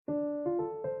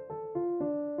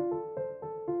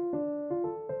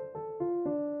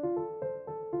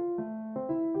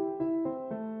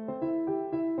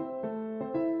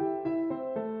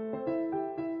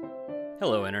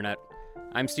Hello, Internet.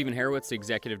 I'm Stephen Harowitz, the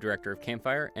Executive Director of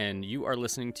Campfire, and you are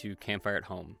listening to Campfire at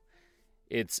Home.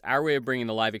 It's our way of bringing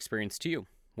the live experience to you,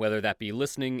 whether that be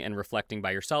listening and reflecting by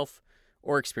yourself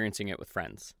or experiencing it with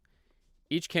friends.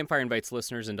 Each Campfire invites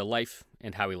listeners into life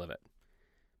and how we live it.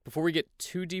 Before we get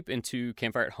too deep into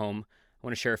Campfire at Home, I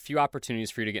want to share a few opportunities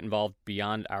for you to get involved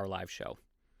beyond our live show.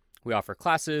 We offer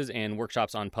classes and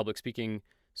workshops on public speaking,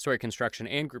 story construction,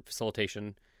 and group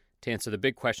facilitation to answer the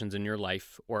big questions in your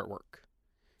life or at work.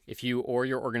 If you or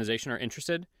your organization are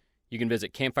interested, you can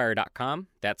visit campfire.com.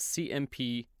 That's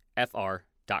CMPFR.com.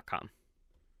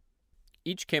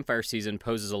 Each Campfire season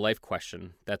poses a life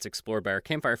question that's explored by our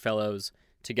Campfire Fellows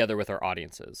together with our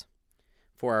audiences.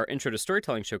 For our Intro to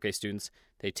Storytelling Showcase students,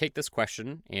 they take this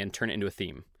question and turn it into a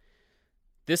theme.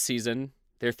 This season,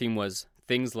 their theme was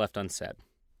Things Left Unsaid.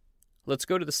 Let's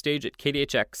go to the stage at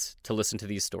KDHX to listen to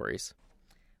these stories.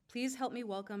 Please help me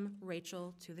welcome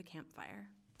Rachel to the campfire.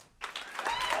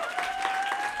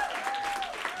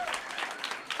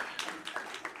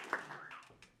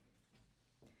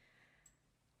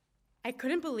 I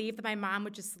couldn't believe that my mom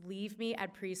would just leave me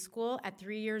at preschool at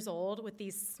 3 years old with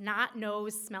these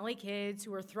snot-nosed, smelly kids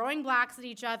who were throwing blocks at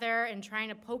each other and trying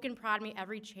to poke and prod me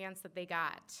every chance that they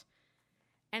got.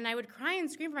 And I would cry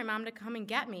and scream for my mom to come and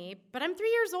get me, but I'm 3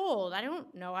 years old. I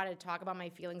don't know how to talk about my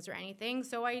feelings or anything,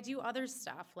 so I do other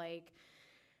stuff like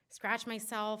scratch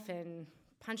myself and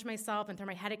punch myself and throw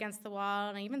my head against the wall,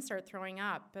 and I even start throwing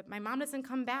up, but my mom doesn't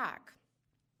come back.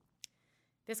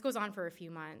 This goes on for a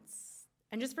few months.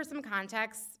 And just for some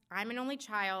context, I'm an only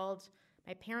child.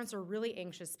 My parents are really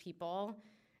anxious people,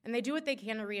 and they do what they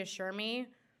can to reassure me,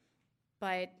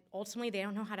 but ultimately they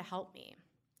don't know how to help me.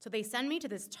 So they send me to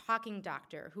this talking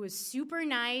doctor who is super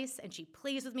nice, and she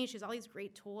plays with me. She has all these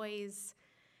great toys,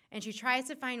 and she tries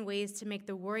to find ways to make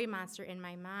the worry monster in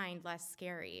my mind less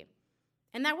scary.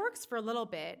 And that works for a little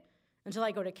bit until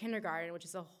I go to kindergarten, which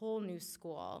is a whole new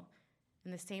school,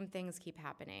 and the same things keep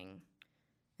happening.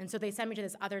 And so they send me to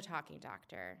this other talking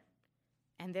doctor.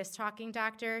 And this talking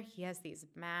doctor, he has these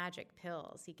magic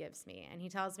pills he gives me. And he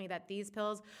tells me that these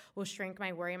pills will shrink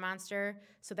my worry monster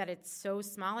so that it's so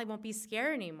small I won't be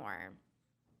scared anymore.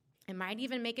 It might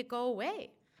even make it go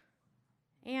away.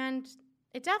 And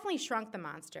it definitely shrunk the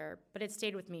monster, but it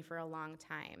stayed with me for a long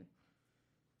time.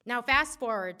 Now fast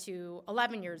forward to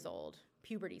 11 years old,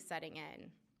 puberty setting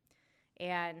in.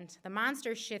 And the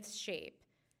monster shifts shape.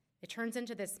 It turns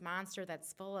into this monster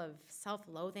that's full of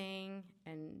self-loathing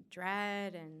and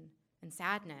dread and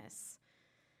sadness.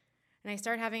 And I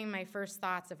start having my first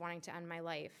thoughts of wanting to end my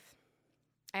life.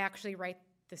 I actually write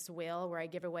this will where I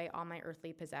give away all my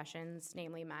earthly possessions,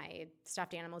 namely my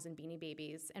stuffed animals and Beanie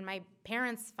Babies. And my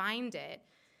parents find it.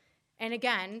 And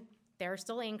again, they're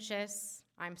still anxious.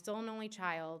 I'm still an only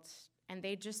child. And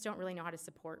they just don't really know how to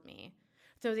support me.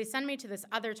 So they send me to this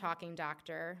other talking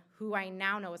doctor, who I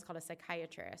now know is called a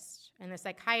psychiatrist. And the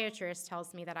psychiatrist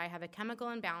tells me that I have a chemical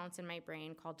imbalance in my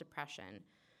brain called depression.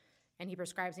 And he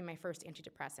prescribes me my first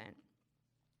antidepressant.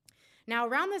 Now,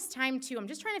 around this time, too, I'm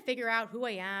just trying to figure out who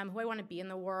I am, who I want to be in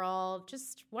the world,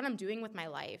 just what I'm doing with my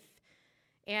life.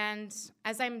 And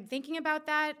as I'm thinking about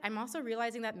that, I'm also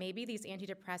realizing that maybe these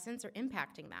antidepressants are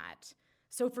impacting that.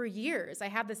 So for years, I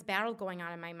have this battle going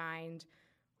on in my mind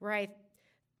where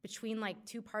between like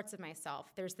two parts of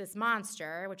myself. There's this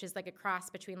monster, which is like a cross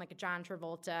between like a John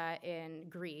Travolta in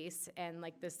Grease and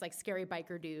like this like scary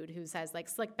biker dude who has like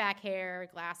slick back hair,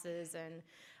 glasses, and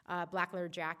black leather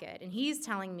jacket. And he's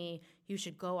telling me you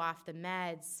should go off the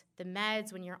meds. The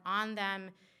meds, when you're on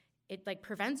them, it like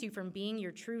prevents you from being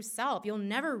your true self. You'll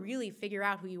never really figure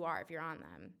out who you are if you're on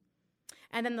them.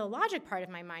 And then the logic part of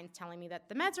my mind's telling me that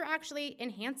the meds are actually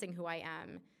enhancing who I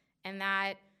am, and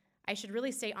that I should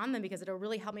really stay on them because it'll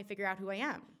really help me figure out who I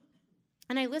am.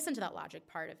 And I listened to that logic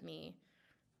part of me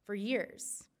for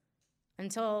years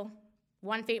until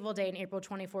one fateful day in April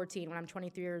 2014 when I'm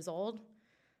 23 years old,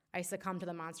 I succumbed to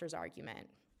the monster's argument.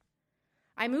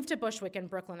 I moved to Bushwick in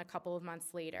Brooklyn a couple of months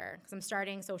later because I'm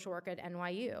starting social work at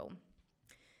NYU.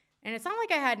 And it's not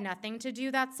like I had nothing to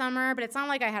do that summer, but it's not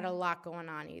like I had a lot going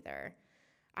on either.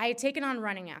 I had taken on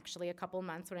running actually a couple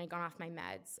months when I had gone off my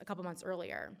meds a couple months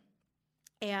earlier.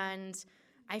 And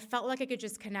I felt like I could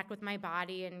just connect with my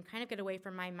body and kind of get away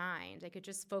from my mind. I could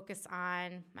just focus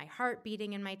on my heart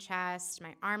beating in my chest,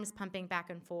 my arms pumping back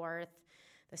and forth,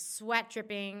 the sweat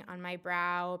dripping on my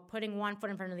brow, putting one foot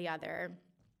in front of the other.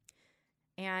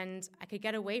 And I could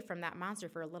get away from that monster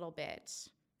for a little bit.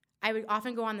 I would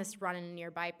often go on this run in a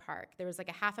nearby park. There was like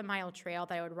a half-a-mile trail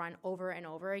that I would run over and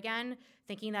over again,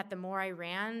 thinking that the more I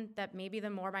ran, that maybe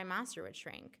the more my monster would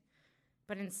shrink.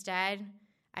 But instead,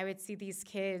 I would see these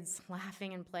kids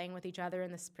laughing and playing with each other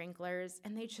in the sprinklers,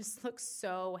 and they just look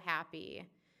so happy.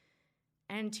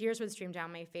 And tears would stream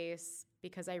down my face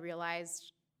because I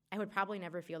realized I would probably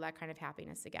never feel that kind of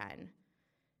happiness again.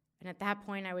 And at that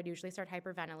point, I would usually start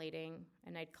hyperventilating,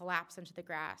 and I'd collapse into the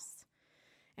grass.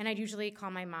 And I'd usually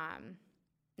call my mom.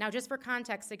 Now, just for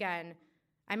context again,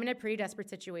 I'm in a pretty desperate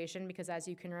situation because, as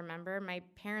you can remember, my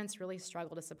parents really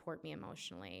struggle to support me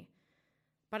emotionally.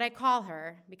 But I call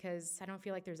her because I don't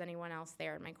feel like there's anyone else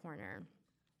there in my corner.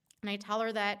 And I tell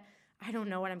her that I don't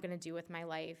know what I'm going to do with my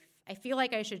life. I feel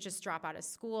like I should just drop out of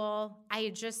school. I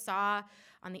just saw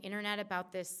on the internet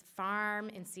about this farm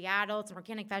in Seattle. It's an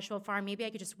organic vegetable farm. Maybe I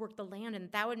could just work the land and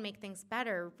that would make things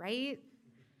better, right?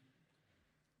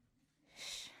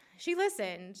 She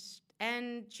listened,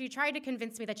 and she tried to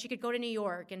convince me that she could go to New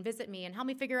York and visit me and help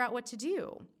me figure out what to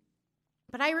do.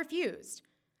 But I refused.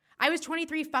 I was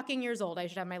 23 fucking years old. I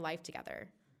should have my life together.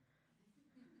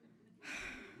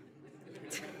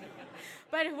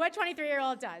 But what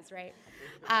 23-year-old does, right?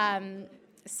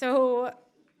 So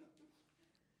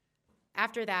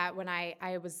after that, when I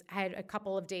had a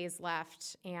couple of days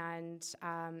left, and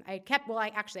I kept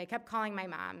calling my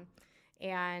mom,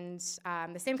 and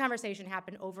the same conversation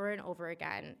happened over and over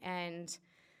again. And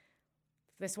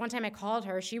this one time I called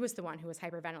her, she was the one who was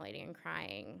hyperventilating and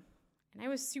crying. And I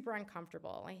was super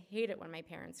uncomfortable. I hate it when my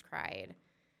parents cried.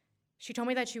 She told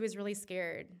me that she was really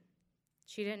scared.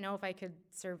 She didn't know if I could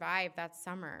survive that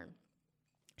summer.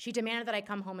 She demanded that I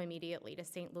come home immediately to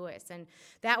St. Louis, and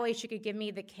that way she could give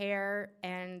me the care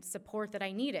and support that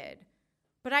I needed.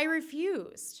 But I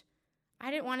refused.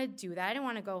 I didn't want to do that. I didn't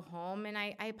want to go home, and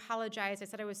I apologized. I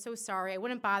said I was so sorry. I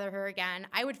wouldn't bother her again.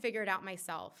 I would figure it out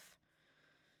myself.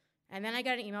 And then I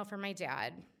got an email from my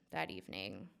dad that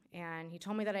evening, and he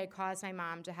told me that I had caused my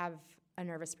mom to have a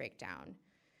nervous breakdown.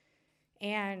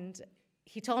 And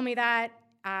he told me that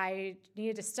I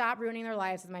needed to stop ruining their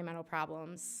lives with my mental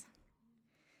problems.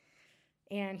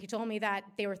 And he told me that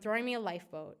they were throwing me a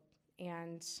lifeboat,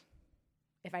 and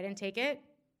if I didn't take it,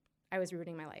 I was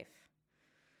ruining my life.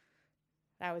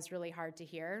 That was really hard to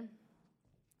hear.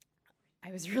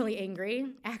 I was really angry,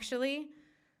 actually.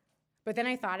 But then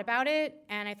I thought about it,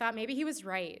 and I thought maybe he was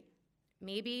right.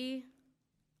 Maybe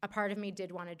a part of me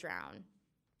did want to drown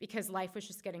because life was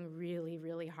just getting really,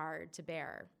 really hard to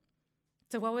bear.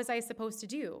 So what was I supposed to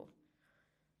do?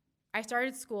 I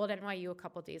started school at NYU a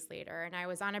couple days later, and I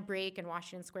was on a break in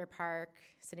Washington Square Park,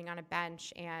 sitting on a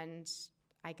bench, and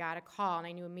I got a call, and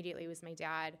I knew immediately it was my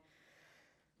dad.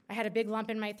 I had a big lump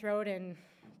in my throat, and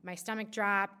my stomach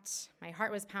dropped, my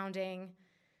heart was pounding,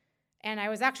 and I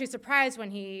was actually surprised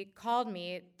when he called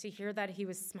me to hear that he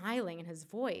was smiling in his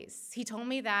voice. He told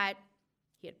me that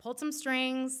he had pulled some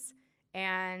strings,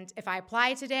 and if I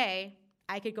applied today,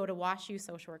 I could go to WashU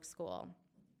Social Work School.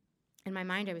 In my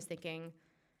mind, I was thinking,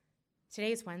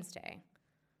 today's Wednesday.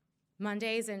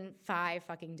 Monday's in 5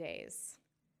 fucking days.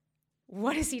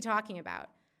 What is he talking about?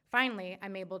 Finally,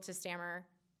 I'm able to stammer,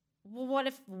 well,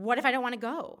 what if I don't want to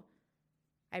go?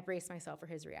 I braced myself for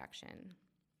his reaction.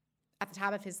 At the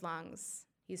top of his lungs,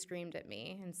 he screamed at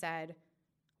me and said,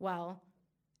 well,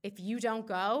 if you don't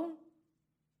go,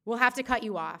 we'll have to cut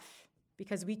you off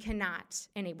because we cannot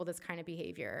enable this kind of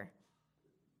behavior.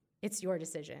 It's your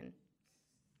decision.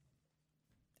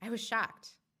 I was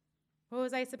shocked. What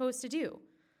was I supposed to do?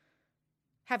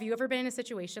 Have you ever been in a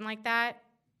situation like that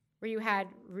where you had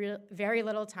very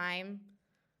little time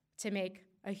to make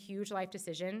a huge life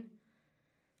decision?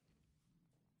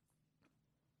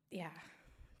 Yeah,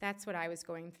 that's what I was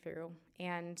going through.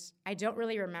 And I don't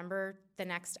really remember the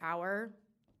next hour,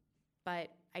 but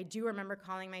I do remember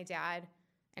calling my dad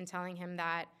and telling him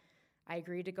that I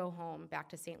agreed to go home back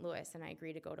to St. Louis, and I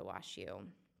agreed to go to WashU.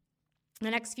 The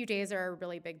next few days are a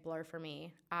really big blur for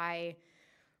me. I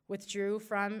withdrew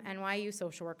from NYU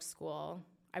Social Work School.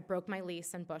 I broke my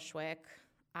lease in Bushwick.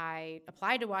 I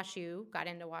applied to WashU, got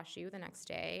into WashU the next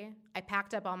day. I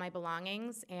packed up all my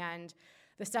belongings, and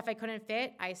the stuff I couldn't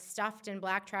fit, I stuffed in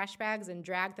black trash bags and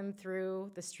dragged them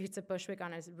through the streets of Bushwick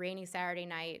on a rainy Saturday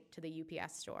night to the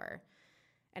UPS store.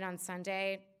 And on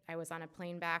Sunday, I was on a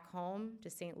plane back home to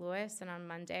St. Louis, and on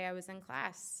Monday, I was in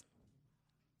class.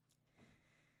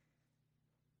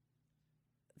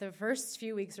 The first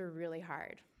few weeks were really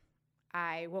hard.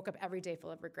 I woke up every day full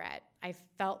of regret. I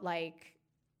felt like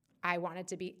I wanted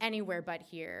to be anywhere but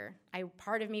here.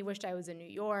 Part of me wished I was in New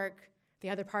York.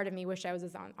 The other part of me wished I was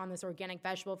on this organic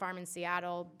vegetable farm in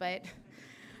Seattle, but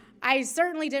I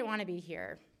certainly didn't want to be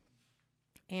here.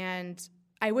 And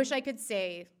I wish I could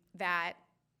say that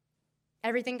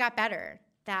everything got better,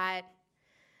 that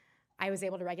I was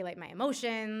able to regulate my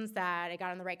emotions, that I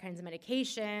got on the right kinds of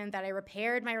medication, that I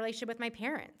repaired my relationship with my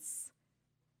parents.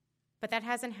 But that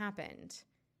hasn't happened.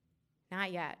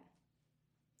 Not yet.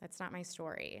 That's not my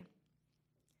story.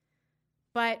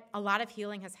 But a lot of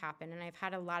healing has happened, and I've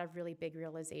had a lot of really big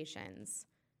realizations.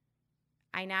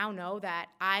 I now know that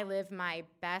I live my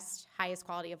best, highest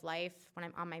quality of life when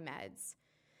I'm on my meds.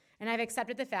 And I've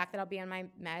accepted the fact that I'll be on my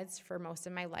meds for most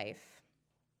of my life.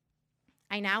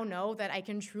 I now know that I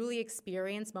can truly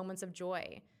experience moments of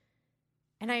joy.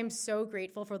 And I am so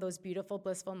grateful for those beautiful,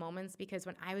 blissful moments, because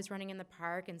when I was running in the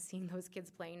park and seeing those kids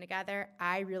playing together,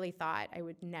 I really thought I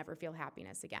would never feel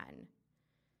happiness again.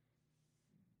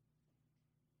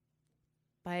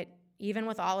 But even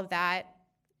with all of that,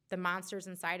 the monsters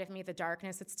inside of me, the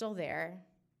darkness, it's still there.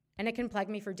 And it can plague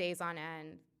me for days on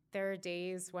end. There are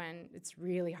days when it's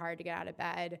really hard to get out of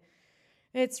bed.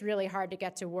 It's really hard to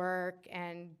get to work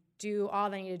and do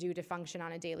all I need to do to function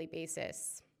on a daily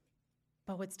basis.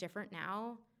 But what's different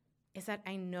now is that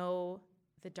I know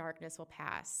the darkness will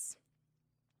pass.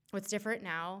 What's different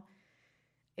now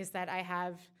is that I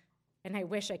have, and I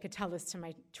wish I could tell this to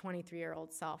my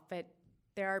 23-year-old self, but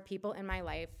there are people in my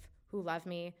life who love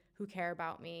me, who care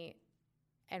about me,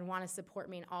 and want to support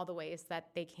me in all the ways that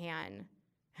they can.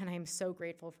 And I am so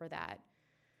grateful for that.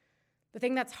 The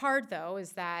thing that's hard, though,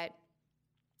 is that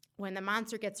when the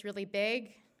monster gets really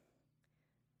big,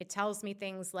 it tells me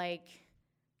things like,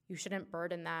 you shouldn't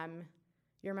burden them,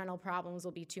 your mental problems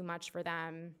will be too much for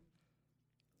them,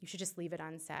 you should just leave it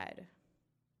unsaid.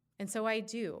 And so I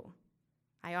do.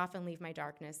 I often leave my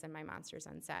darkness and my monsters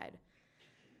unsaid.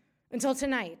 Until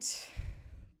tonight,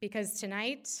 because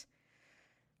tonight,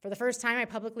 for the first time, I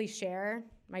publicly share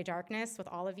my darkness with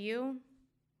all of you.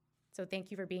 So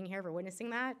thank you for being here, for witnessing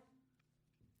that.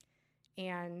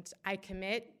 And I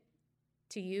commit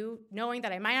to you, knowing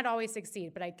that I might not always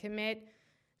succeed, but I commit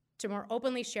to more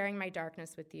openly sharing my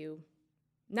darkness with you,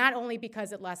 not only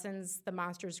because it lessens the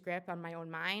monster's grip on my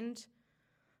own mind,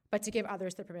 but to give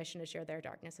others the permission to share their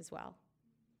darkness as well.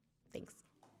 Thanks.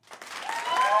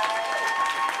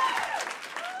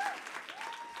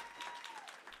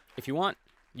 If you want,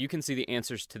 you can see the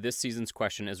answers to this season's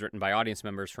question as written by audience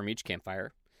members from each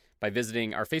campfire by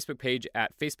visiting our Facebook page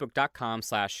at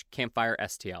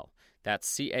facebook.com/campfirestl.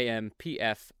 That's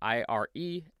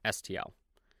CAMPFIRESTL.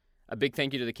 A big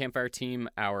thank you to the Campfire team,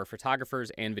 our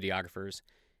photographers and videographers,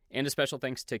 and a special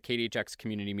thanks to KDHX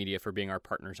Community Media for being our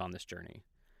partners on this journey.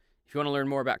 If you want to learn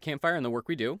more about Campfire and the work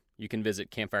we do, you can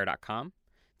visit campfire.com.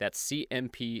 That's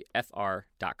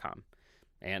CMPFR.com.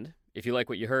 And if you like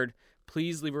what you heard,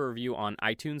 please leave a review on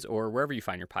iTunes or wherever you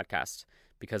find your podcasts,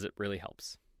 because it really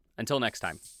helps. Until next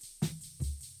time.